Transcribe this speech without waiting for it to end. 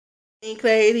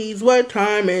Ladies, what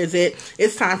time is it?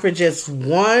 It's time for just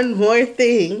one more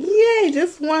thing. Yay,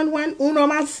 just one uno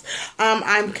mas.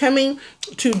 I'm coming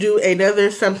to do another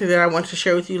something that I want to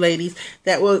share with you ladies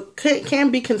that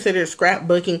can be considered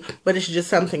scrapbooking, but it's just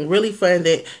something really fun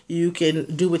that you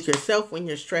can do with yourself when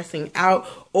you're stressing out,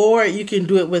 or you can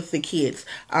do it with the kids.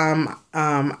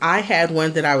 I had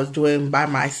one that I was doing by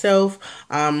myself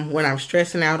when I'm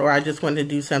stressing out, or I just wanted to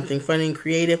do something fun and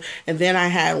creative. And then I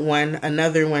had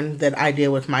another one that I did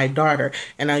with my daughter.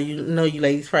 And you know, you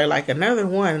ladies probably like, another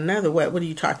what? What are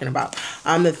you talking about?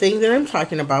 The thing that I'm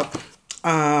talking about,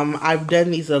 I've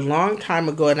done these a long time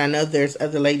ago, and I know there's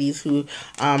other ladies who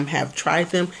have tried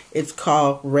them. It's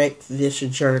called Wreck This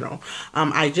Journal.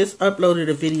 I just uploaded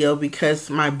a video because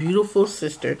my beautiful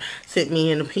sister sent me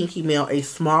in a pinky mail a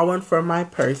small one for my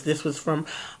purse. This was from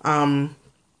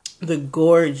the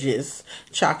gorgeous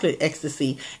Chocolate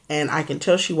Ecstasy, and I can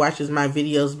tell she watches my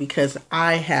videos because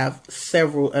I have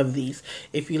several of these.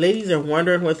 If you ladies are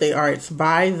wondering what they are, it's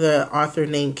by the author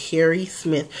named Carrie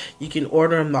Smith. You can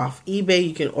order them off eBay,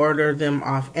 you can order them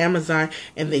off Amazon,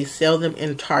 and they sell them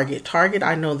in Target. Target,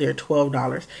 I know they're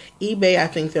 $12. eBay, I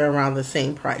think they're around the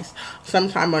same price.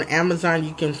 Sometime on Amazon,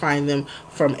 you can find them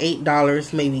from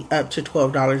 $8, maybe up to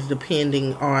 $12,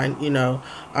 depending on, you know,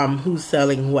 who's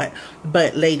selling what.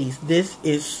 But ladies, this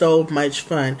is so much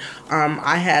fun.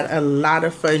 I had a lot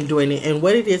of fun doing it, and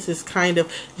what it is kind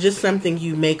of just something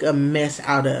you make a mess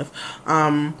out of.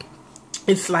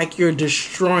 It's like you're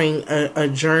destroying a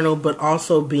journal, but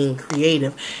also being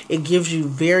creative. It gives you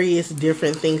various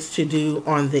different things to do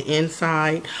on the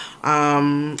inside.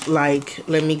 Like,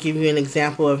 let me give you an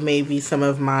example of maybe some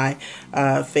of my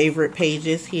favorite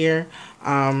pages here.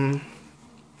 And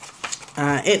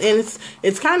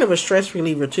it's kind of a stress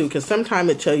reliever too, because sometimes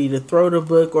it tells you to throw the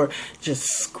book or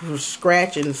just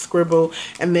scratch and scribble.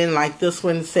 And then like this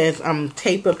one says,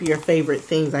 tape up your favorite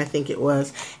things, I think it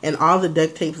was. And all the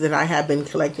duct tapes that I have been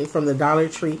collecting from the Dollar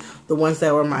Tree, the ones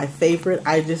that were my favorite,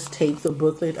 I just taped the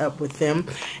booklet up with them.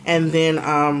 And then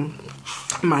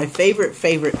my favorite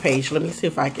page, let me see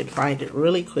if I can find it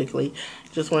really quickly.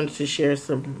 Just wanted to share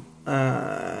some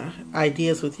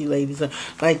ideas with you ladies.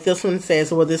 Like this one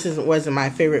says, well, this wasn't my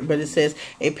favorite, but it says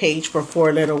a page for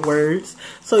 4-letter words.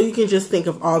 So you can just think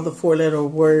of all the 4-letter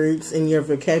words in your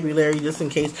vocabulary, just in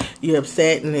case you're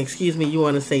upset and, excuse me, you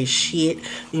want to say shit,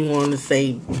 you want to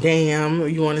say damn, or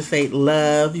you want to say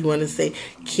love, you want to say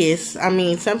kiss, I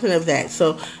mean something of that.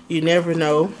 So you never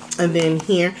know. And then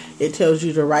here it tells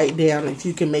you to write down, if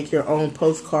you can make your own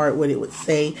postcard, what it would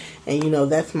say. And you know,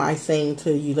 that's my saying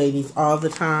to you ladies all the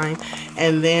time.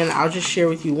 And then I'll just share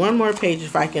with you one more page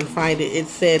if I can find it. It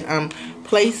said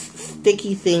place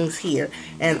sticky things here,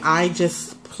 and I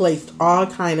just placed all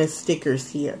kind of stickers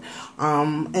here.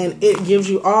 And it gives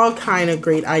you all kind of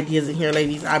great ideas in here,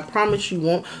 ladies. I promise you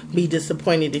won't be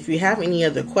disappointed. If you have any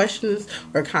other questions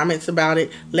or comments about it,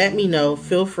 let me know.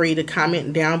 Feel free to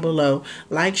comment down below.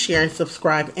 Like, share, and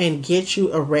subscribe, and get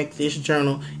you a Wreck This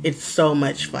Journal. It's so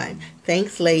much fun.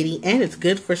 Thanks, lady, and it's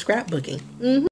good for scrapbooking.